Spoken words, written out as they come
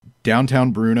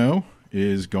Downtown Bruno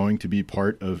is going to be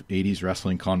part of 80s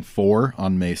Wrestling Con 4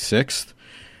 on May 6th.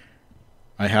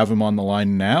 I have him on the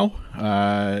line now.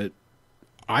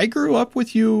 I grew up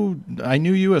with you. I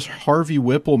knew you as Harvey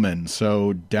Wippleman.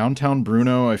 So Downtown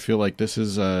Bruno, I feel like this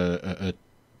is a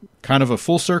kind of a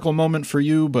full circle moment for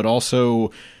you, but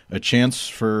also a chance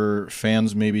for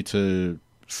fans maybe to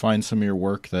find some of your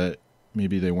work that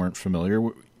maybe they weren't familiar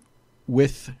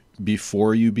with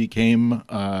before you became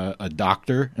a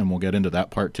doctor, and we'll get into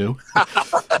that part too.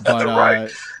 But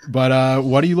right. But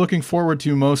what are you looking forward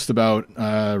to most about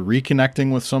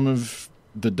reconnecting with some of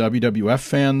the WWF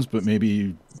fans, but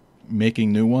maybe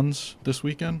making new ones this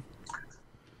weekend?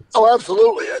 Oh,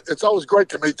 absolutely. It's always great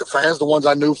to meet the fans, the ones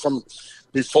I knew from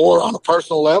before on a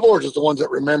personal level, or just the ones that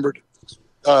remembered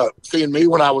seeing me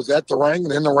when I was at the ring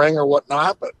and in the ring or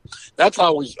whatnot. But that's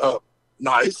always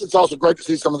nice. It's also great to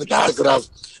see some of the guys that I've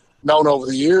known over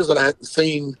the years that I hadn't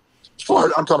seen. As far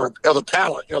as I'm talking about other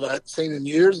talent, that I hadn't seen in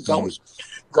years. It's always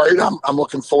great. I'm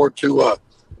looking forward to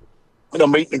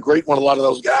meeting and greeting with a lot of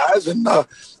those guys. And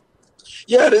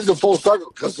yeah, it is a full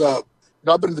circle because I've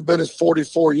been in the business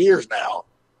 44 years now,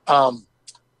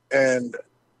 and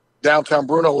Downtown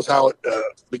Bruno was how it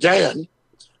began,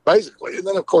 basically. And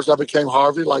then, of course, I became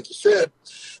Harvey, like you said.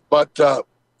 But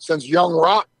since Young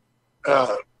Rock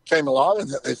came along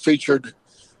and they featured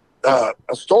a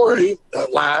story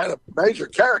line, a major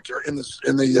character in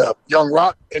the Young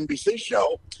Rock NBC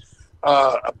show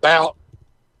about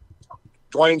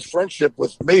Dwayne's friendship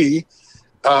with me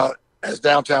as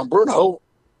Downtown Bruno,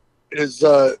 is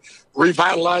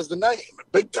revitalized the name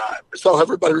big time. So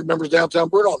everybody remembers Downtown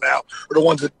Bruno now, or the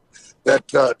ones that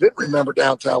didn't remember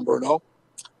Downtown Bruno.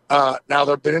 Now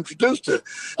they've been introduced to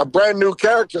a brand new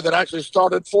character that actually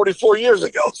started 44 years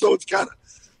ago. So it's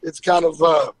kind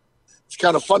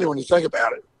of funny when you think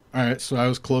about it. All right, so I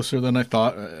was closer than I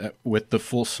thought with the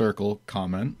full circle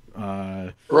comment.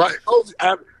 Right. Oh,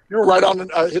 you're right on.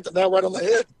 Hit the nail right on the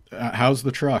head. How's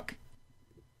the truck?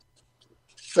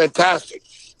 Fantastic.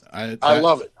 I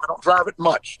love it. I don't drive it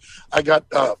much. I got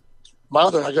I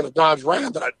got a Dodge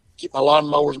Ram that I keep my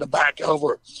lawnmowers in the back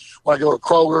over. When I go to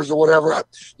Kroger's or whatever, I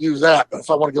use that. But if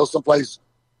I want to go someplace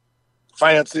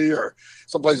fancy or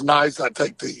someplace nice, I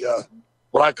take the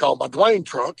what I call my Dwayne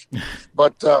truck.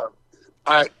 But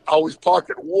I always park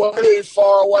it way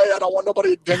far away. I don't want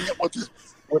nobody dinging it with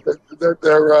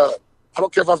their I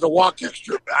don't care if I have to walk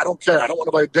extra. I don't care. I don't want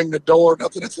nobody ding the door.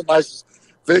 Nothing. It's the nicest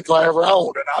vehicle I ever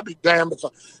owned, and I'll be damned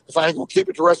if I ain't gonna keep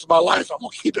it the rest of my life. I'm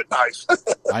gonna keep it nice.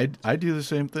 I do the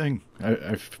same thing.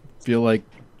 I feel like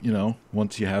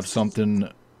once you have something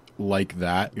like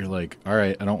that, you're like, all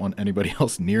right, I don't want anybody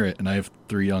else near it. And I have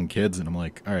 3 young kids, and I'm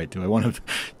like, all right, do I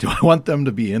want them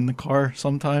to be in the car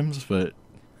sometimes? But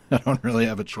I don't really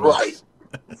have a choice.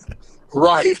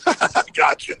 Right.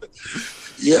 Gotcha.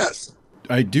 Yes.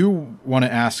 I do want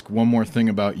to ask one more thing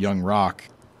about Young Rock.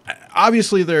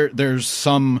 Obviously, there's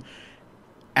some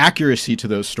accuracy to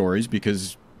those stories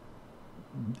because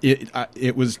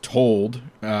it was told,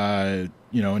 and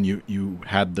you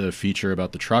had the feature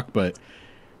about the truck, but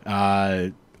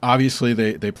obviously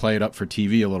they play it up for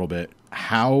TV a little bit.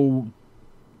 How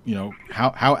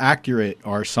accurate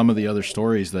are some of the other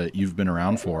stories that you've been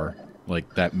around for,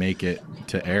 like that make it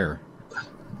to air?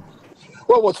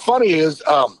 Well, what's funny is,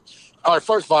 all right,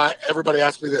 first of all, everybody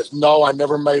asks me this. No, I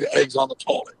never made eggs on the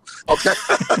toilet. Okay.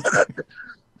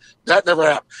 That never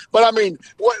happened. But I mean,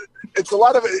 it's a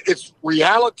lot of it. It's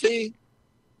reality,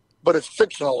 but it's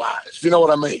fictionalized. You know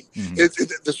what I mean? Mm-hmm.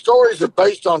 The stories are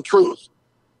based on truth.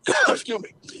 Excuse me.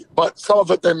 But some of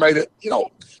it, they made it,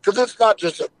 because it's not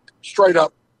just a straight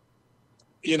up,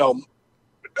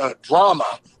 drama,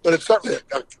 but it's certainly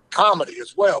a comedy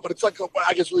as well. But it's like,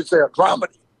 I guess we'd say a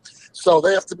dramedy. So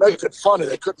they have to make it funny.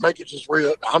 They couldn't make it just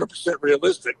 100%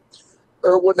 realistic,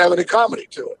 or it wouldn't have any comedy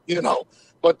to it,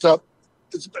 But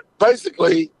it's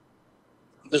basically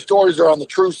the stories are on the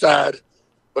true side,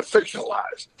 but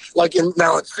fictionalized. Like in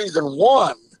season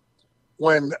 1,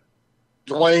 when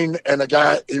Dwayne and a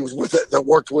guy he was with that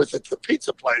worked with at the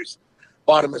pizza place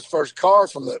bought him his first car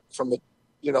from the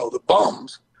the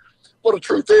bums. Well, the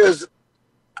truth is,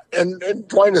 and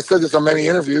Dwayne has said this on many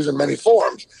interviews and many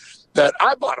forums, that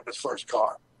I bought him his first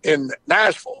car in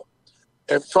Nashville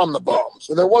and from the bums.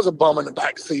 And there was a bum in the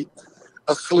back seat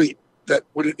asleep that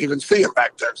we didn't even see him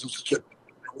back then. It was such a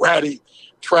ratty,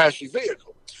 trashy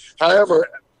vehicle. However,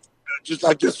 just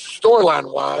like this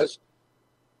storyline wise,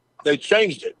 they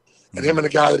changed it. And him and the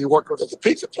guy that he worked with at the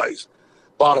pizza place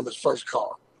bought him his first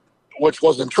car, which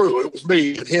wasn't true. It was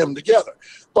me and him together.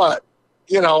 But,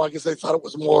 I guess they thought it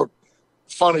was more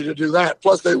funny to do that.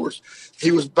 Plus,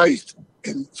 he was based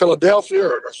in Philadelphia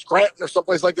or Scranton or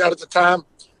someplace like that at the time.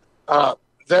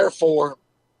 Therefore,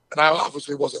 and I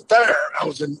obviously wasn't there. I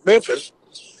was in Memphis.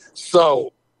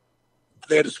 So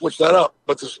they had to switch that up.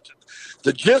 But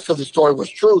the gist of the story was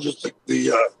true. Just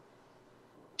the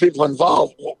people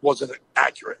involved wasn't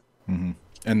accurate. Mm-hmm.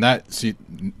 And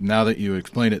now that you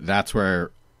explained it, that's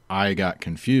where I got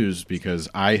confused, because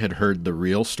I had heard the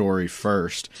real story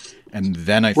first, and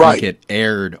then I think it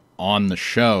aired on the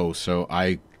show. So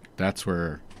that's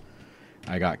where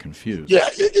I got confused. Yeah,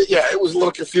 it was a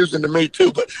little confusing to me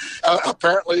too. But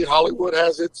apparently Hollywood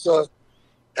has its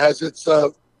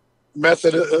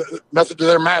method to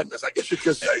their madness, I guess you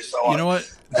could say. So you know what?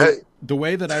 The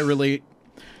way that I relate,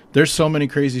 there's so many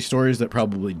crazy stories that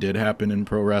probably did happen in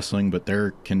pro wrestling, but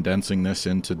they're condensing this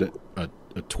into a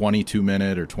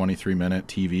 22-minute or 23-minute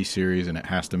TV series, and it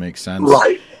has to make sense.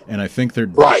 Right. And I think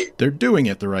they're doing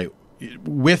it the right,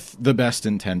 with the best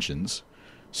intentions.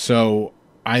 So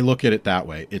I look at it that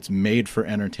way. It's made for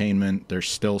entertainment. There's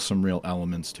still some real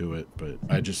elements to it, but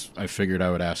I figured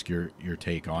I would ask your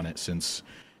take on it, since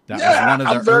that was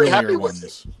one of the earlier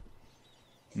ones.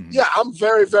 Mm-hmm. Yeah, I'm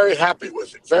very, very happy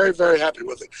with it. Very, very happy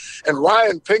with it. And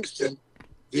Ryan Pinkston,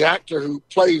 the actor who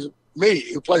plays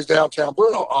Downtown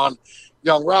Bruno on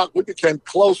Young Rock, we became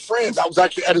close friends. I was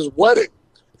actually at his wedding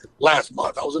last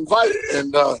month. I was invited,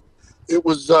 and it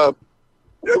was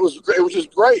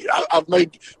just great. I've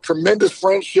made tremendous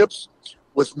friendships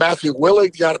with Matthew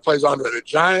Willig, the guy that plays Andre the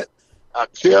Giant,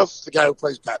 Tiff, the guy who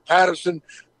plays Pat Patterson,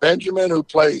 Benjamin, who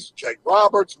plays Jake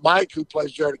Roberts, Mike, who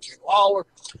plays Jerry King Lawler.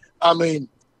 I mean,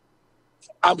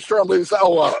 I'm sure I'm leaving.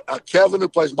 Kevin, who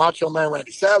plays Macho Man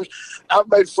Randy Savage. I've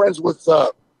made friends with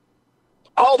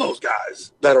all those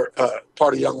guys that are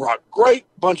part of Young Rock. Great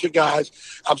bunch of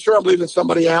guys. I'm sure I'm leaving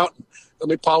somebody out. Let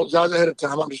me apologize ahead of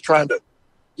time. I'm just trying to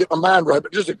get my mind right.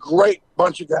 But just a great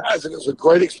bunch of guys, and it was a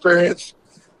great experience.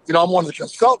 You know, I'm one of the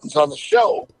consultants on the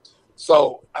show,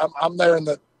 so I'm there in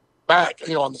the back,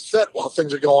 on the set while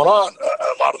things are going on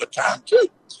a lot of the time too.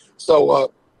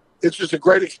 So it's just a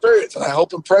great experience, and I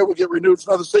hope and pray we'll get renewed for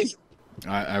another season.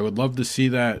 I would love to see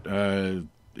that.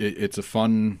 It's a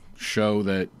fun show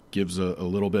that gives a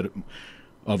little bit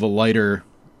of a lighter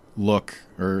look,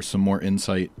 or some more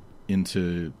insight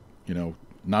into,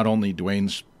 not only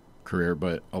Dwayne's career,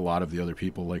 but a lot of the other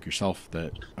people like yourself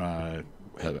that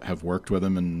have worked with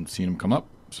him and seen him come up.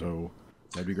 So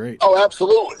that'd be great. Oh,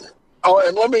 absolutely. Oh,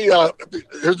 and let me,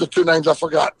 here's the two names I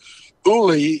forgot.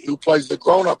 Uli, who plays the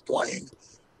grown-up Dwayne,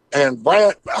 and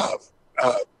Bradley,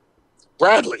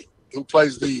 who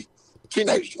plays the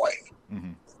teenage Dwayne,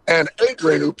 mm-hmm. and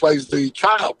Adrian, who plays the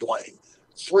child Dwayne.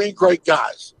 Three great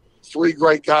guys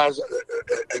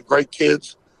and great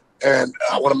kids, and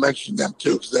I want to mention them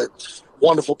too, because they're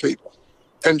wonderful people.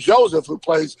 And Joseph, who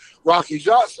plays Rocky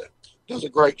Johnson, does a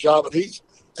great job,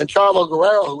 and Charlo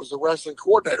Guerrero, who was the wrestling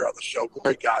coordinator on the show,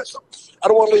 great guy. So I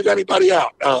don't want to leave anybody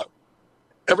out.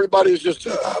 Everybody is just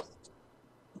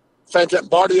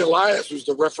fantastic. Marty Elias, who's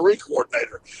the referee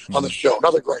coordinator on the show,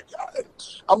 another great guy.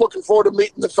 I'm looking forward to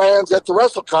meeting the fans at the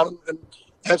WrestleCon and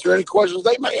answer any questions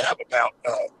they may have about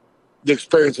the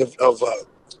experience of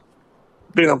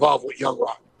being involved with Young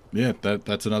Rock. Yeah,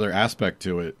 that's another aspect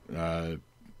to it.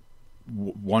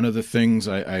 One of the things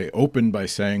I opened by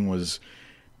saying was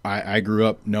I grew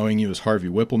up knowing you as Harvey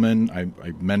Wippleman. I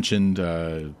mentioned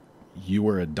you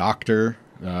were a doctor.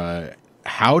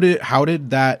 How did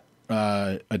that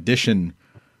addition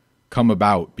come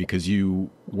about? Because you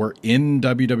were in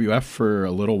WWF for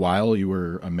a little while. You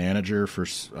were a manager for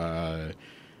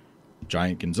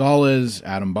Giant Gonzalez,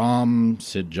 Adam Bomb,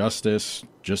 Sid Justice,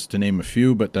 just to name a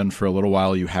few. But then for a little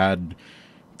while you had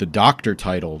the doctor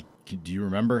title. Do you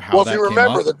remember how that came up? Well, if you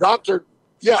remember,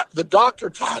 the doctor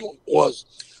title was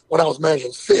when I was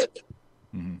managing Sid.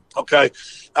 Mm-hmm. Okay.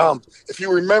 If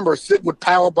you remember, Sid would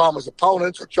powerbomb his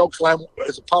opponents or chokeslam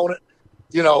his opponent.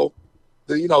 The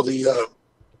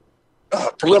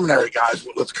preliminary guys,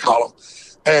 let's call them,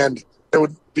 and they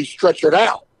would be stretchered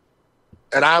out,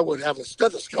 and I would have a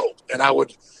stethoscope, and I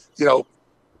would,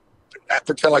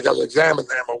 pretend like I was examining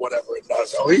them or whatever.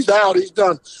 So he's out, he's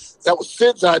done. That was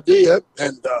Sid's idea,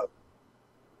 and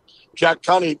Jack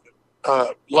Tunney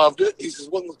loved it. He says,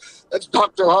 "Well, that's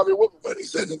Dr. Harvey Wippleman." He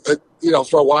said,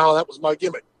 for a while that was my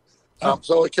gimmick.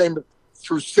 So it came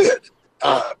through Sid.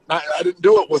 I didn't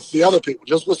do it with the other people,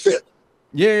 just with Sid.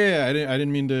 Yeah. I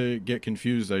didn't mean to get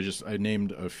confused. I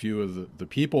named a few of the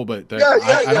people, but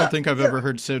I don't think I've ever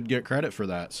heard Sid get credit for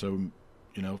that. So,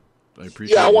 I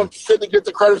appreciate. Yeah, I want Sid to get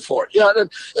the credit for it. Yeah, and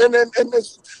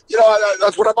this,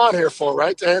 that's what I'm on here for,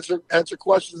 right? To answer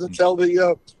questions and tell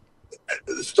the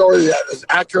story as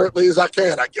accurately as I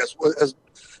can, I guess, as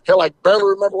Hell, I barely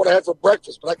remember what I had for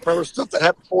breakfast, but I can remember stuff that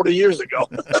happened 40 years ago.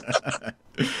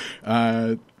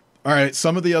 All right.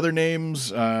 Some of the other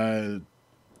names,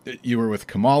 you were with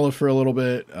Kamala for a little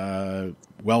bit.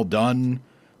 Well Done,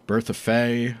 Bertha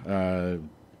Faye,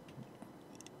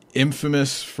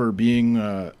 infamous for being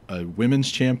a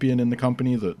women's champion in the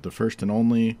company, the first and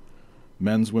only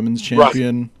men's women's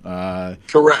champion. Right.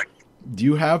 Correct. Do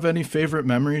you have any favorite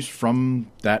memories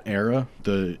from that era?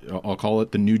 I'll call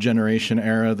it the new generation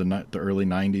era, the early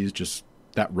 90s, just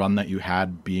that run that you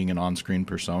had being an on-screen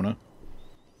persona?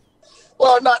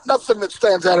 Well, nothing that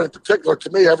stands out in particular to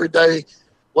me every day,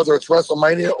 whether it's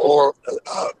WrestleMania or,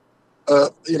 a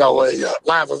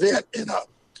live event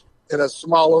in a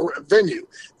smaller venue.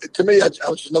 To me, I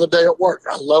was just another day at work.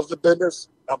 I love the business.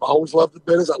 I've always loved the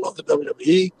business. I love the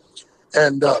WWE.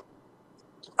 And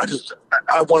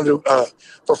I wanted to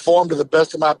perform to the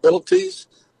best of my abilities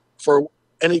for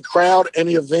any crowd,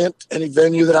 any event, any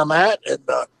venue that I'm at. And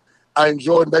I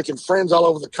enjoyed making friends all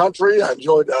over the country. I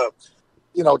enjoyed,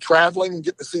 traveling and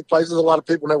getting to see places a lot of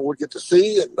people never would get to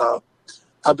see. And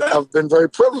I've been very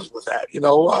privileged with that,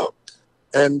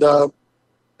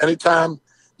 anytime,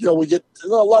 we get, a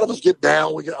lot of us get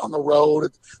down, we get on the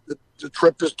road, the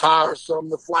trip is tiresome,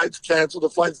 the flight's canceled, the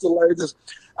flight's delayed.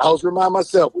 I always remind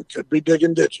myself, we could be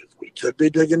digging ditches.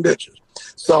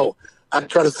 So I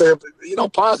try to stay,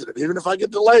 positive, even if I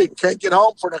get delayed and can't get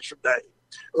home for an extra day,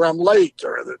 or I'm late,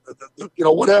 or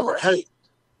whatever. Hey,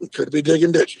 we could be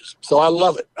digging ditches. So I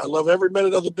love it. I love every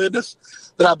minute of the business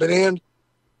that I've been in,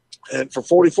 and for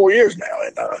 44 years now,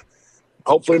 and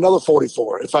hopefully another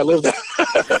 44 if I live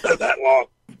that long.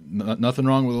 Nothing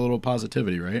wrong with a little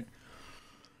positivity, right?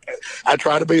 I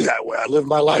try to be that way. I live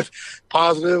my life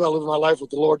positive. I live my life with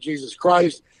the Lord Jesus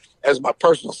Christ as my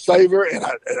personal Savior, and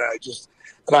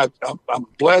I'm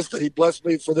blessed that He blessed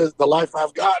me for the life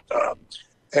I've got,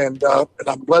 and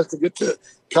I'm blessed to get to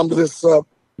come to this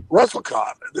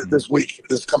WrestleCon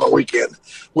this coming weekend,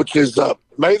 which is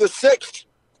May the 6th.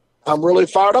 I'm really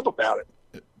fired up about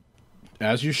it.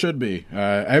 As you should be.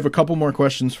 I have a couple more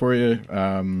questions for you.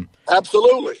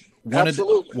 Absolutely.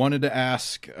 Wanted to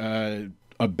ask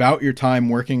about your time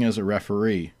working as a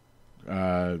referee.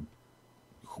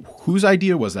 Whose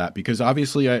idea was that? Because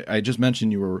obviously I just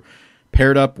mentioned you were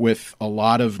paired up with a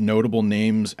lot of notable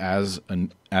names as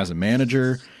a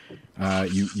manager.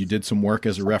 You did some work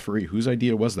as a referee. Whose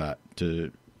idea was that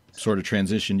to sort of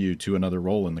transition you to another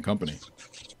role in the company?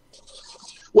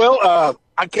 Well,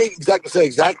 I can't say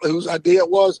exactly whose idea it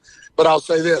was, but I'll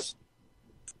say this.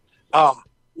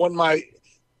 When my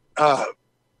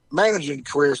managing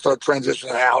career started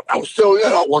transitioning out, I was still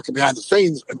working behind the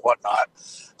scenes and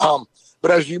whatnot.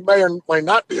 But as you may or may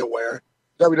not be aware,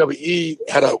 WWE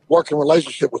had a working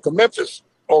relationship with the Memphis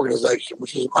organization,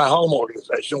 which is my home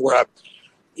organization, where I,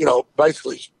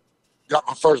 basically got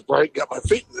my first break, got my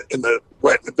feet in the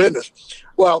business.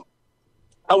 Well,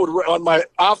 I would, on my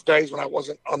off days when I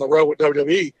wasn't on the road with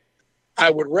WWE, I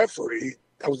would referee.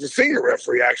 I was the senior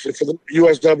referee, actually, for the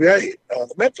USWA,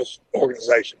 the Memphis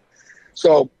organization.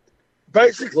 So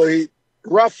basically,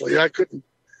 roughly, I couldn't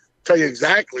tell you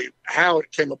exactly how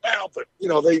it came about, but,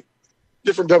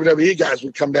 different WWE guys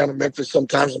would come down to Memphis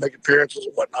sometimes and make appearances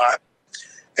and whatnot.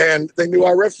 And they knew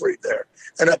I refereed there.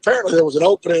 And apparently there was an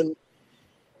opening.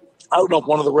 I don't know if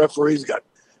one of the referees got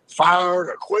fired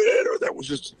or quit, or there was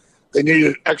just, they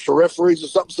needed extra referees or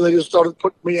something. So they just started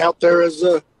putting me out there as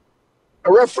a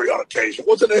referee on occasion. It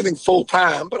wasn't anything full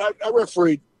time, but I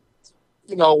refereed,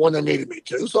 when they needed me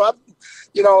to. So I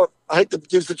hate to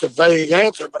give such a vague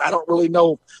answer, but I don't really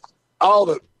know all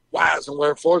the whys and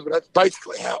wherefores, but that's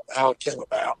basically how it came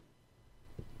about.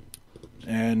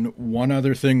 And one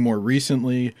other thing more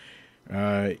recently,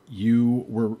 you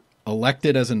were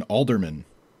elected as an alderman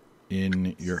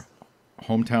in your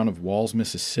hometown of Walls,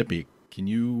 Mississippi. Can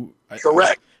you?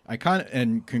 Correct.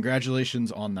 And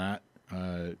congratulations on that.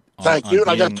 Thank you.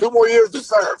 And I got 2 more years to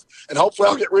serve, and hopefully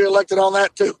I'll get reelected on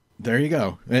that too. There you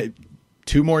go.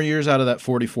 2 more years out of that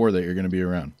 44 that you're going to be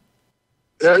around.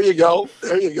 There you go.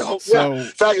 So, In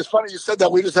fact, it's funny you said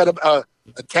that. We just had a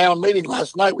town meeting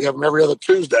last night. We have them every other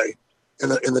Tuesday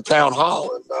in the town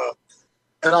hall,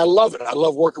 and I love it. I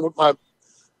love working with my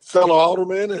fellow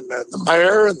aldermen and the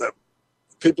mayor and the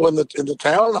people in the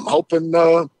town. And I'm hoping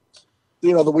that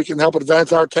we can help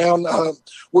advance our town.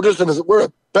 We're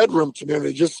a bedroom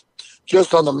community just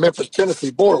on the Memphis, Tennessee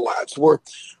borderline. So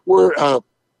we're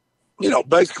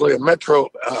basically a metro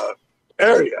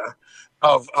area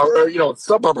of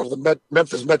suburb of the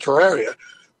Memphis metro area,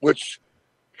 which,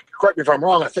 correct me if I'm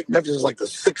wrong, I think Memphis is like the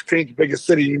 16th biggest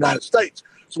city in the United States.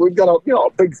 So we've got a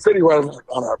big city right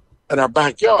in our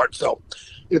backyard. So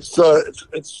it's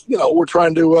we're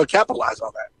trying to capitalize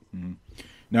on that. Mm-hmm.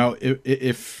 Now,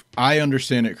 if I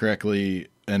understand it correctly,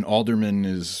 an alderman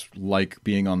is like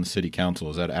being on the city council.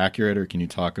 Is that accurate, or can you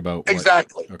talk about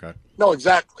Exactly? Okay. No,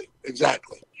 exactly.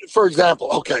 For example,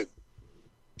 okay,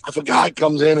 if a guy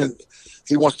comes in and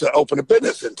he wants to open a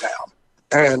business in town,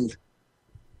 and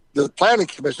the planning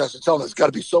commission has to tell him it's got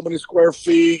to be so many square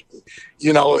feet.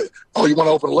 You want to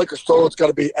open a liquor store, it's got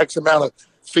to be X amount of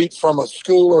feet from a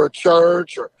school or a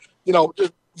church, or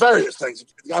just various things.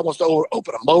 If the guy wants to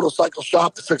open a motorcycle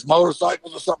shop to fix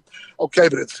motorcycles or something, okay,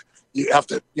 but you have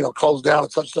to close down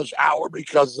at such hour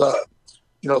because the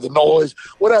noise,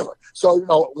 whatever. So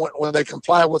when they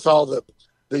comply with all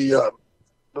the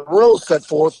rules set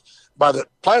forth by the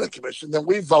planning commission, then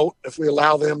we vote if we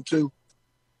allow them to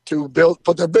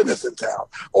put their business in town.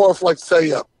 Or if, like,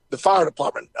 say, the fire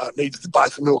department needs to buy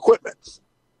some new equipment,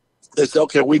 they say,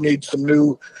 okay, we need some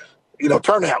new,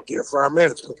 turnout gear for our men.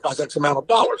 It's going to cost X amount of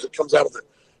dollars. It comes out of the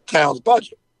town's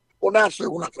budget. Well, naturally,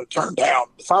 we're not going to turn down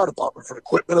the fire department for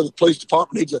equipment, or the police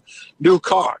department needs a new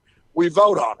car. We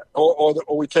vote on it,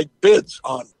 or we take bids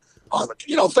on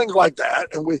it, things like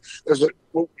that. And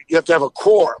you have to have a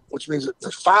quorum, which means that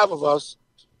there's 5 of us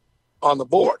on the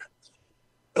board.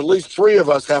 At least 3 of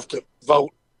us have to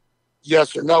vote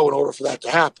yes or no in order for that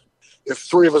to happen. If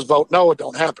 3 of us vote no, it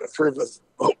don't happen. If 3 of us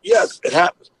vote yes, it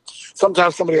happens.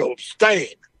 Sometimes somebody will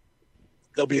abstain.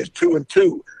 There'll be a 2 and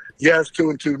 2, yes, 2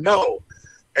 and 2, no.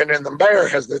 And then the mayor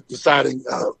has the deciding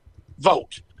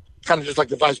vote, kind of just like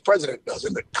the vice president does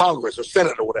in the Congress or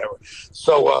Senate or whatever.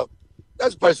 So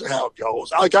that's basically how it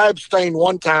goes. Like, I abstained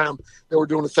one time. They were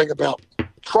doing a thing about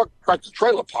tractor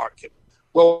trailer parking.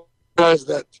 Well, guys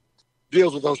that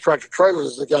deals with those tractor trailers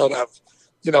is the guy that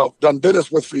I've done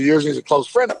business with for years, and he's a close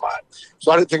friend of mine.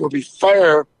 So I didn't think it would be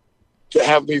fair to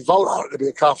have me vote on it to be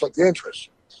a conflict of interest.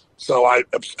 So I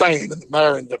abstained, and the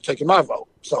mayor ended up taking my vote.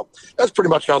 So that's pretty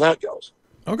much how that goes.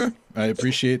 Okay. I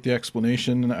appreciate the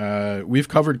explanation. We've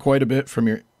covered quite a bit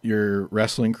from your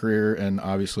wrestling career, and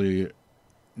obviously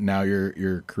now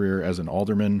your career as an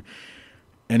alderman.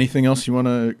 Anything else you want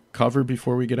to cover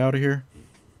before we get out of here?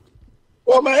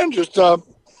 Well, man, just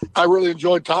I really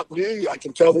enjoyed talking to you. I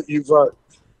can tell that you've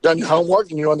done your homework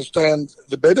and you understand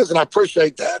the business, and I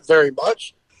appreciate that very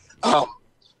much. Yeah,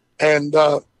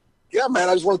 man,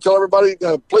 I just want to tell everybody,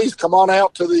 please come on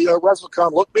out to the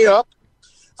WrestleCon. Look me up.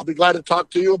 I'll be glad to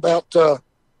talk to you about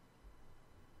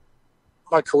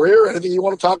my career, anything you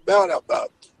want to talk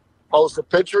about post for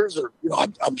pictures, or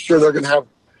I'm sure they're going to have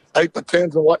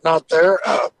 8x10s and whatnot there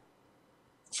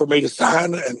for me to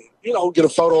sign and get a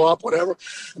photo up, whatever.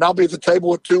 And I'll be at the table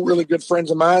with 2 really good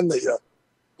friends of mine, the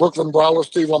Brooklyn Brawler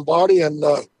Steve Lombardi and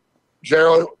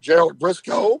Gerald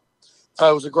Briscoe.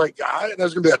 Was a great guy, and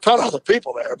there's going to be a ton of other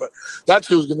people there, but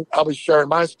that's I'll be sharing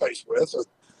my space with.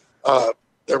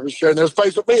 They'll be sharing their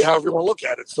space with me, however you want to look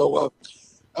at it. So,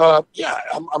 yeah,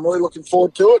 I'm really looking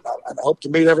forward to it. I hope to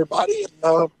meet everybody, and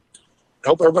I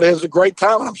hope everybody has a great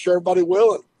time, and I'm sure everybody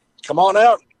will. And come on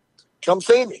out, come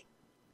see me.